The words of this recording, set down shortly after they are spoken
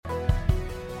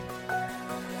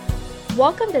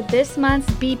Welcome to this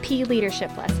month's BP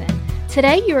Leadership Lesson.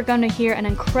 Today you are going to hear an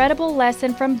incredible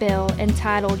lesson from Bill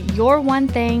entitled Your One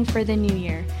Thing for the New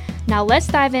Year. Now let's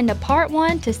dive into part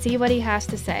 1 to see what he has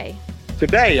to say.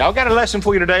 Today, I've got a lesson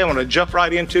for you today I want to jump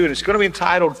right into, and it's going to be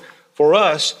entitled for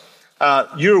us,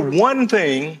 Your One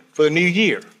Thing for the New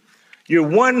Year. Your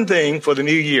one thing for the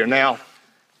new year. Now,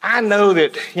 I know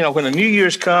that, when the New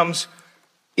Year's comes,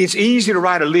 it's easy to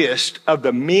write a list of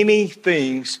the many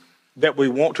things that we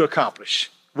want to accomplish.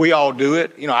 We all do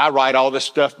it. I write all this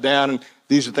stuff down, and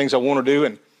these are things I want to do.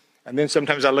 And then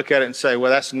sometimes I look at it and say, well,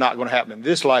 that's not going to happen in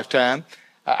this lifetime.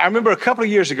 I remember a couple of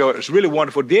years ago, it was really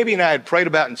wonderful. Debbie and I had prayed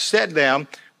about and sat down.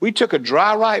 We took a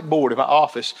dry write board in my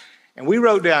office, and we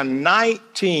wrote down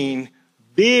 19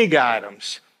 big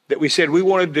items that we said we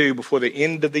want to do before the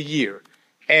end of the year.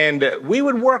 And we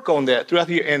would work on that throughout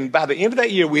the year. And by the end of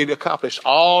that year, we had accomplished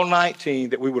all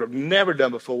 19 that we would have never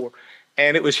done before.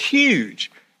 And it was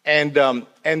huge. And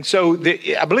so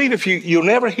I believe if you'll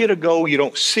never hit a goal you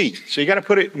don't see. So you got to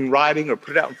put it in writing or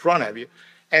put it out in front of you.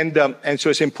 And so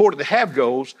it's important to have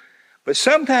goals. But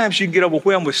sometimes you can get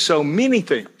overwhelmed with so many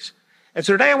things. And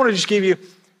so today I want to just give you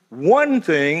one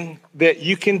thing that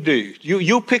you can do.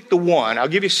 You'll pick the one. I'll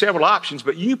give you several options,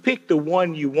 but you pick the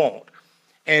one you want.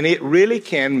 And it really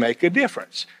can make a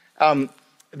difference. The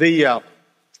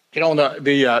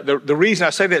reason I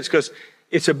say that is because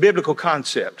it's a biblical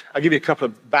concept. I'll give you a couple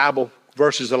of Bible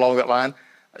verses along that line.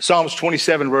 Psalms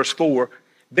 27, verse 4.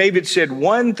 David said,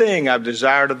 one thing I've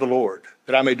desired of the Lord,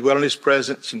 that I may dwell in his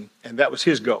presence, and that was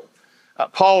his goal.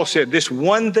 Paul said, this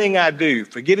one thing I do,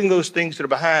 forgetting those things that are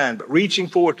behind, but reaching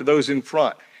forward to those in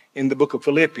front, in the book of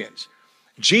Philippians.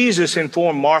 Jesus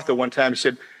informed Martha one time, he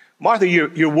said, Martha,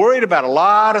 you're worried about a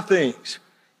lot of things.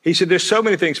 He said, there's so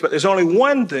many things, but there's only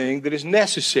one thing that is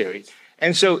necessary.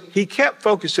 And so he kept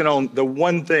focusing on the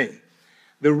one thing.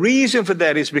 The reason for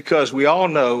that is because we all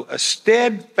know a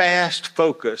steadfast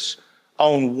focus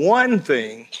on one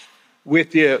thing with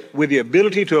the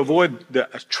ability to avoid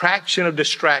the attraction of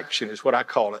distraction is what I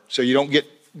call it. So you don't get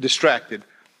distracted.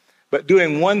 But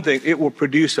doing one thing, it will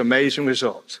produce amazing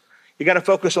results. You got to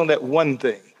focus on that one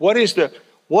thing. What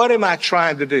am I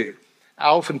trying to do? I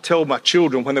often tell my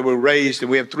children when they were raised, and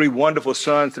we have 3 wonderful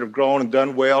sons that have grown and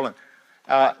done well, and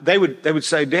they would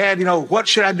say, Dad, what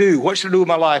should I do? What should I do with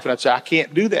my life? And I'd say, I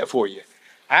can't do that for you.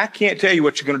 I can't tell you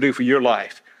what you're going to do for your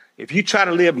life. If you try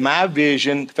to live my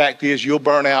vision, the fact is you'll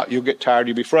burn out, you'll get tired,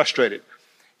 you'll be frustrated.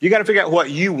 You got to figure out what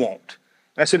you want.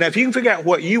 And I said, now, if you can figure out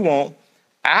what you want,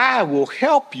 I will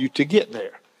help you to get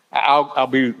there. I'll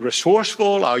be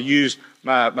resourceful. I'll use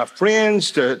my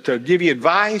friends to give you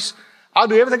advice. I'll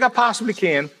do everything I possibly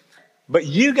can. But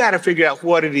you got to figure out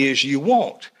what it is you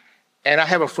want. And I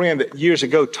have a friend that years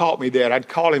ago taught me that. I'd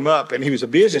call him up, and he was a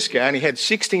business guy, and he had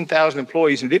 16,000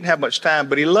 employees and didn't have much time,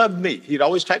 but he loved me. He'd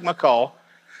always take my call.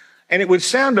 And it would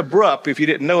sound abrupt if you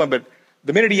didn't know him, but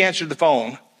the minute he answered the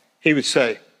phone, he would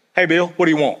say, hey, Bill, what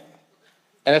do you want?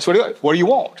 And that's what he would. What do you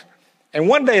want? And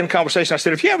one day in the conversation, I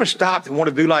said, if you ever stopped and want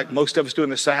to do like most of us do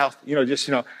in the South,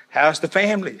 how's the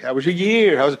family? How was your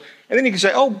year? And then you can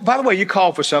say, oh, by the way, you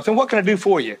called for something. What can I do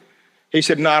for you? He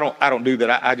said, no, I don't do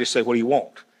that. I just say, what do you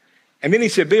want? And then he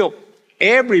said, Bill,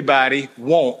 everybody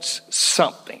wants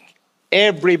something.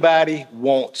 Everybody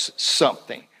wants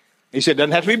something. He said, it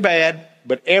doesn't have to be bad,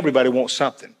 but everybody wants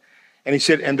something. And he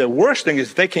said, and the worst thing is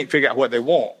that they can't figure out what they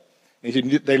want. And he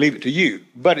said, they leave it to you.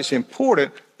 But it's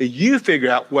important that you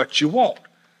figure out what you want.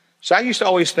 So I used to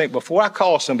always think, before I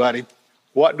call somebody,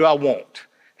 what do I want?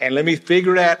 And let me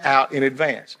figure that out in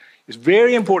advance. It's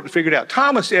very important to figure it out.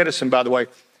 Thomas Edison, by the way,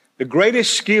 the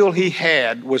greatest skill he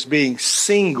had was being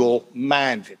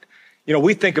single-minded.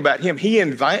 We think about him. He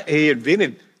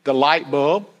invented the light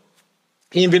bulb.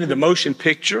 He invented the motion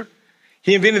picture.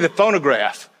 He invented the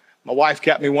phonograph. My wife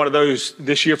got me one of those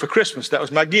this year for Christmas. That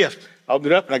was my gift. I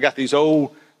opened it up, and I got these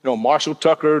old, Marshall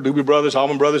Tucker, Doobie Brothers,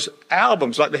 Allman Brothers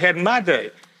albums like they had in my day.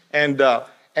 And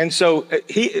so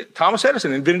Thomas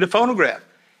Edison invented the phonograph.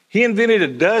 He invented a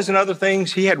dozen other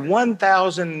things. He had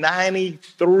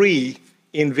 1,093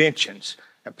 inventions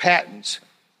and patents.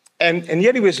 And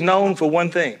yet he was known for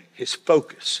one thing, his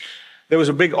focus. There was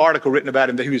a big article written about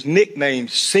him that he was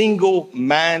nicknamed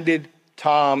Single-Minded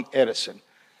Tom Edison.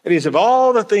 It is, of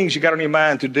all the things you got on your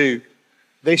mind to do,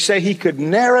 they say he could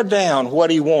narrow down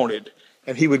what he wanted,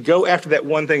 and he would go after that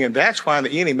one thing, and that's why in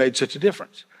the end he made such a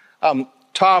difference.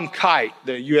 Tom Kite,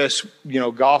 the U.S.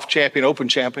 golf champion, Open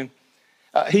champion,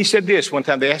 he said this one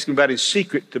time. They asked him about his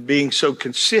secret to being so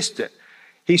consistent.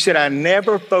 He said, I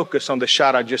never focus on the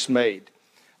shot I just made.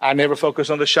 I never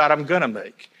focus on the shot I'm going to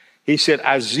make. He said,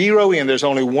 I zero in. There's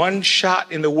only one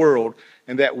shot in the world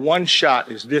And that one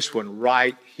shot is this one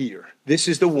right here. This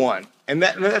is the one. And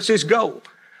that's his goal.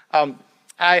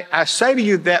 I say to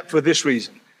you that for this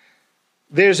reason.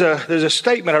 There's a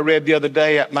statement I read the other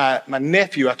day. My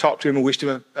nephew, I talked to him and wished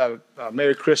him a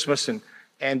Merry Christmas,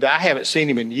 and I haven't seen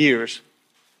him in years.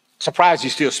 Surprised he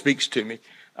still speaks to me.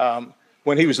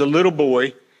 When he was a little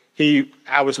boy,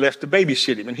 I was left to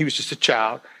babysit him, and he was just a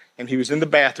child, and he was in the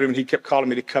bathroom, and he kept calling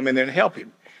me to come in there and help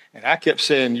him. And I kept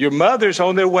saying, your mother's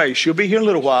on their way. She'll be here in a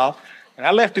little while. And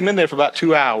I left him in there for about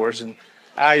 2 hours, and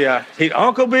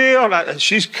Uncle Bill,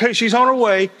 she's on her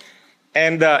way.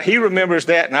 And he remembers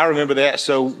that, and I remember that.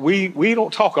 So we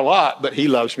don't talk a lot, but he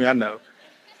loves me, I know.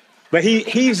 But he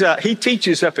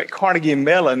teaches up at Carnegie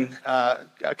Mellon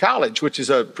College, which is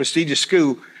a prestigious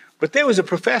school. But there was a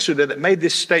professor there that made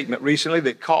this statement recently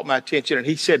that caught my attention. And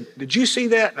he said, did you see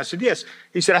that? And I said, yes.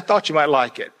 He said, I thought you might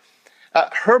like it.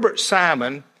 Herbert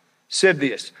Simon said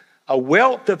this: a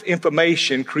wealth of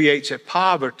information creates a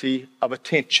poverty of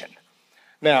attention.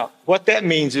 Now, what that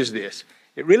means is this.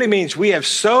 It really means we have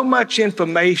so much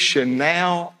information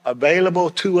now available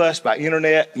to us by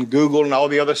internet and Google and all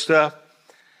the other stuff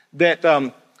that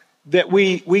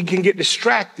we can get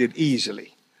distracted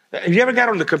easily. Have you ever got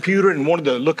on the computer and wanted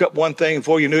to look up one thing,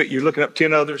 before you knew it, you're looking up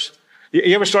 10 others?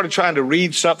 You ever started trying to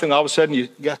read something, all of a sudden you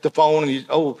got the phone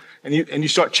and you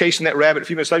start chasing that rabbit. A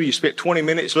few minutes later, you spent 20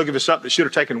 minutes looking for something that should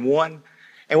have taken one.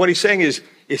 And what he's saying is,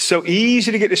 it's so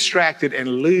easy to get distracted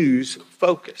and lose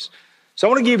focus. So I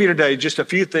want to give you today just a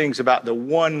few things about the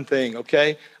one thing,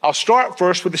 okay? I'll start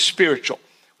first with the spiritual.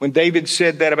 When David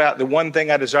said that about the one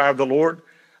thing I desire of the Lord,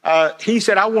 he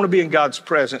said, I want to be in God's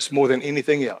presence more than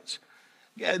anything else.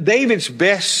 David's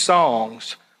best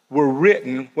songs were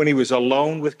written when he was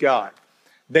alone with God.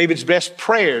 David's best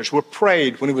prayers were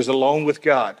prayed when he was alone with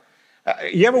God.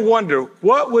 You ever wonder,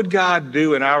 what would God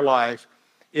do in our life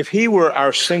if he were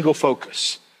our single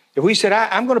focus? If we said,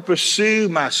 I'm going to pursue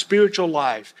my spiritual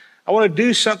life. I want to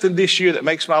do something this year that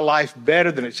makes my life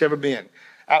better than it's ever been.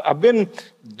 I've been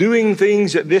doing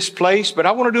things at this place, but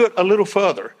I want to do it a little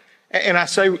further. And I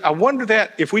say, I wonder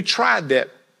that if we tried that,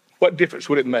 what difference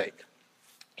would it make?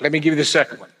 Let me give you the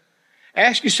second one.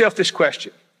 Ask yourself this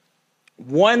question.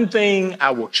 One thing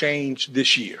I will change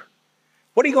this year.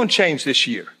 What are you going to change this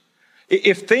year?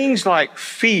 If things like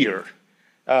fear,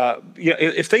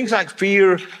 if things like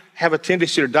fear have a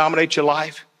tendency to dominate your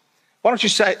life, why don't you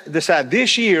decide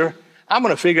this year, I'm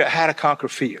going to figure out how to conquer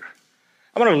fear.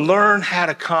 I'm going to learn how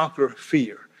to conquer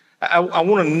fear. I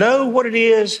want to know what it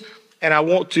is, and I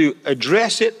want to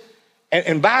address it.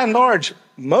 And by and large,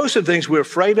 most of the things we're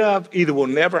afraid of either will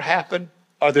never happen,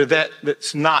 or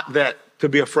that's not that to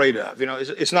be afraid of.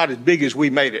 It's not as big as we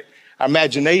made it. Our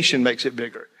imagination makes it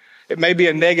bigger. It may be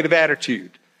a negative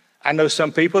attitude. I know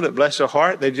some people that, bless their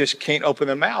heart, they just can't open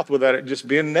their mouth without it just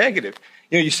being negative.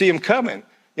 You see them coming.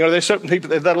 There's certain people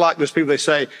that like those people. They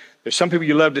say there's some people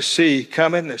you love to see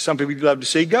coming. There's some people you love to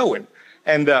see going.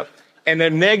 And their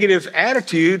negative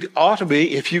attitude ought to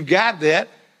be, if you've got that,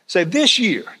 say, this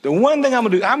year, the one thing I'm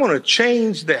going to do, I'm going to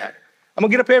change that. I'm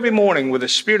going to get up every morning with a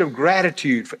spirit of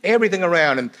gratitude for everything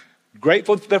around and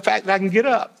grateful for the fact that I can get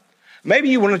up. Maybe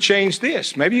you want to change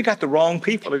this. Maybe you got the wrong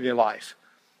people in your life.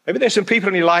 Maybe there's some people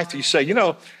in your life that you say,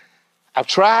 I've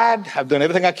tried, I've done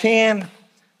everything I can.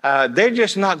 They're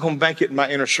just not going to make it in my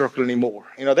inner circle anymore.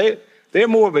 They're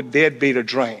more of a deadbeat or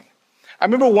drain. I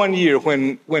remember one year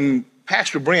when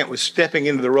Pastor Brent was stepping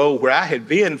into the role where I had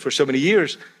been for so many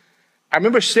years. I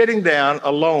remember sitting down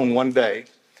alone one day,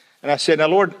 and I said, now,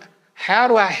 Lord, how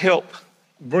do I help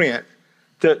Brent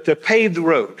to pave the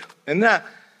road? And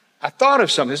I thought of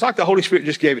something. It's like the Holy Spirit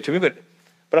just gave it to me,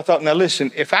 but I thought, now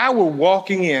listen, if I were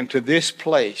walking into this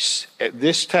place at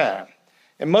this time,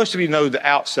 and most of you know the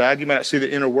outside, you might not see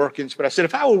the inner workings, but I said,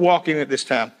 if I were walking at this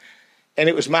time, and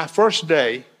it was my first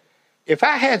day, if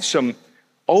I had some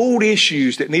old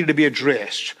issues that needed to be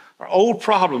addressed, or old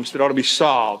problems that ought to be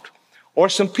solved, or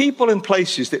some people and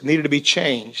places that needed to be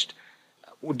changed,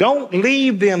 don't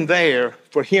leave them there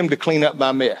for him to clean up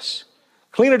my mess.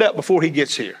 Clean it up before he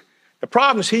gets here. The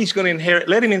problem is he's going to inherit,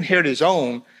 let him inherit his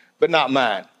own, but not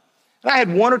mine. And I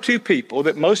had one or two people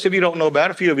that most of you don't know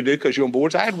about, a few of you do because you're on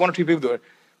boards. I had one or two people that were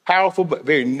powerful but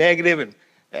very negative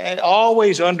and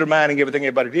always undermining everything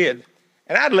everybody did.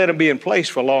 And I'd let them be in place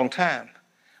for a long time.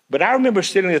 But I remember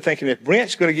sitting there thinking, if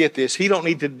Brent's going to get this, he don't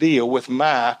need to deal with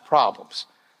my problems.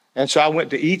 And so I went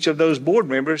to each of those board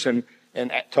members and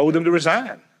told them to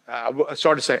resign. I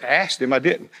started to say, asked them, I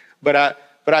didn't. But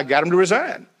I got them to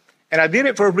resign. And I did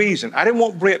it for a reason. I didn't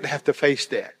want Brent to have to face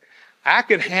that. I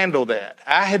could handle that.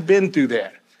 I had been through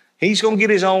that. He's going to get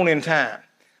his own in time.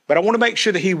 But I want to make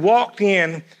sure that he walked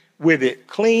in with it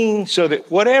clean so that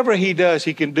whatever he does,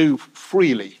 he can do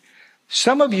freely.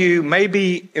 Some of you may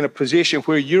be in a position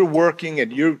where you're working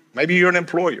and maybe you're an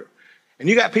employer and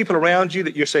you got people around you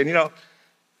that you're saying,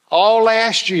 all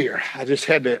last year,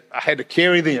 I had to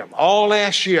carry them. All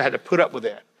last year, I had to put up with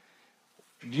that.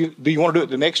 Do you want to do it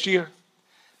the next year?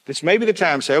 This may be the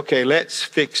time to say, okay, let's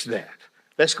fix that.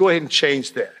 Let's go ahead and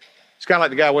change that. It's kind of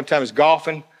like the guy one time was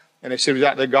golfing, and they said he was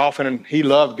out there golfing, and he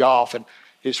loved golf, and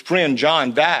his friend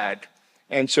John died,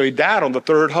 and so he died on the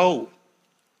third hole.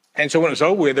 And so when it was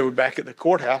over with, they were back at the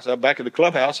courthouse, back at the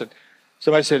clubhouse, and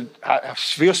somebody said, I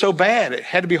feel so bad. It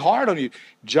had to be hard on you.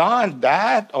 John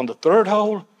died on the third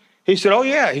hole. He said, oh,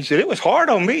 yeah. He said, it was hard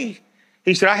on me.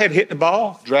 He said, I had to hit the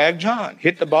ball, drag John.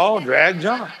 Hit the ball, drag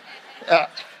John.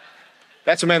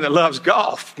 That's a man that loves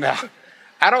golf. Now,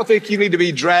 I don't think you need to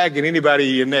be dragging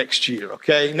anybody next year,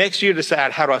 okay? Next year,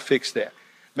 decide, how do I fix that?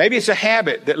 Maybe it's a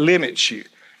habit that limits you.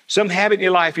 Some habit in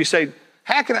your life, you say,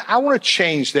 I want to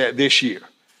change that this year.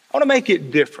 I want to make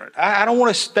it different. I don't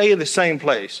want to stay in the same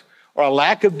place, or a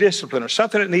lack of discipline, or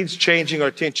something that needs changing or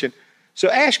attention. So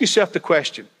ask yourself the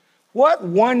question, what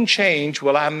one change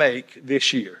will I make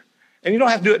this year? And you don't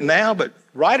have to do it now, but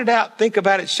write it out, think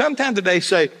about it. Sometime today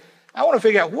say, I want to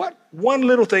figure out what one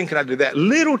little thing can I do, that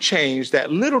little change,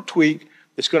 that little tweak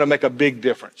that's going to make a big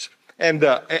difference. And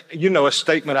a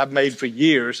statement I've made for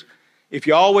years, if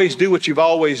you always do what you've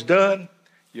always done,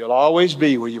 you'll always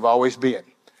be where you've always been.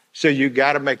 So you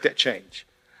got to make that change.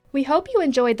 We hope you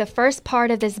enjoyed the first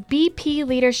part of this BP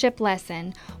leadership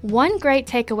lesson. One great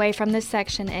takeaway from this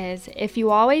section is, if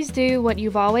you always do what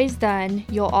you've always done,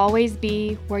 you'll always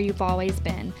be where you've always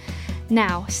been.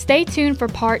 Now, stay tuned for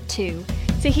part 2.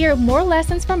 To hear more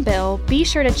lessons from Bill, be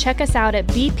sure to check us out at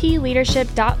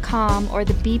bpleadership.com or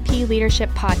the BP Leadership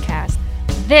Podcast.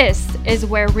 This is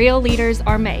where real leaders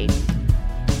are made.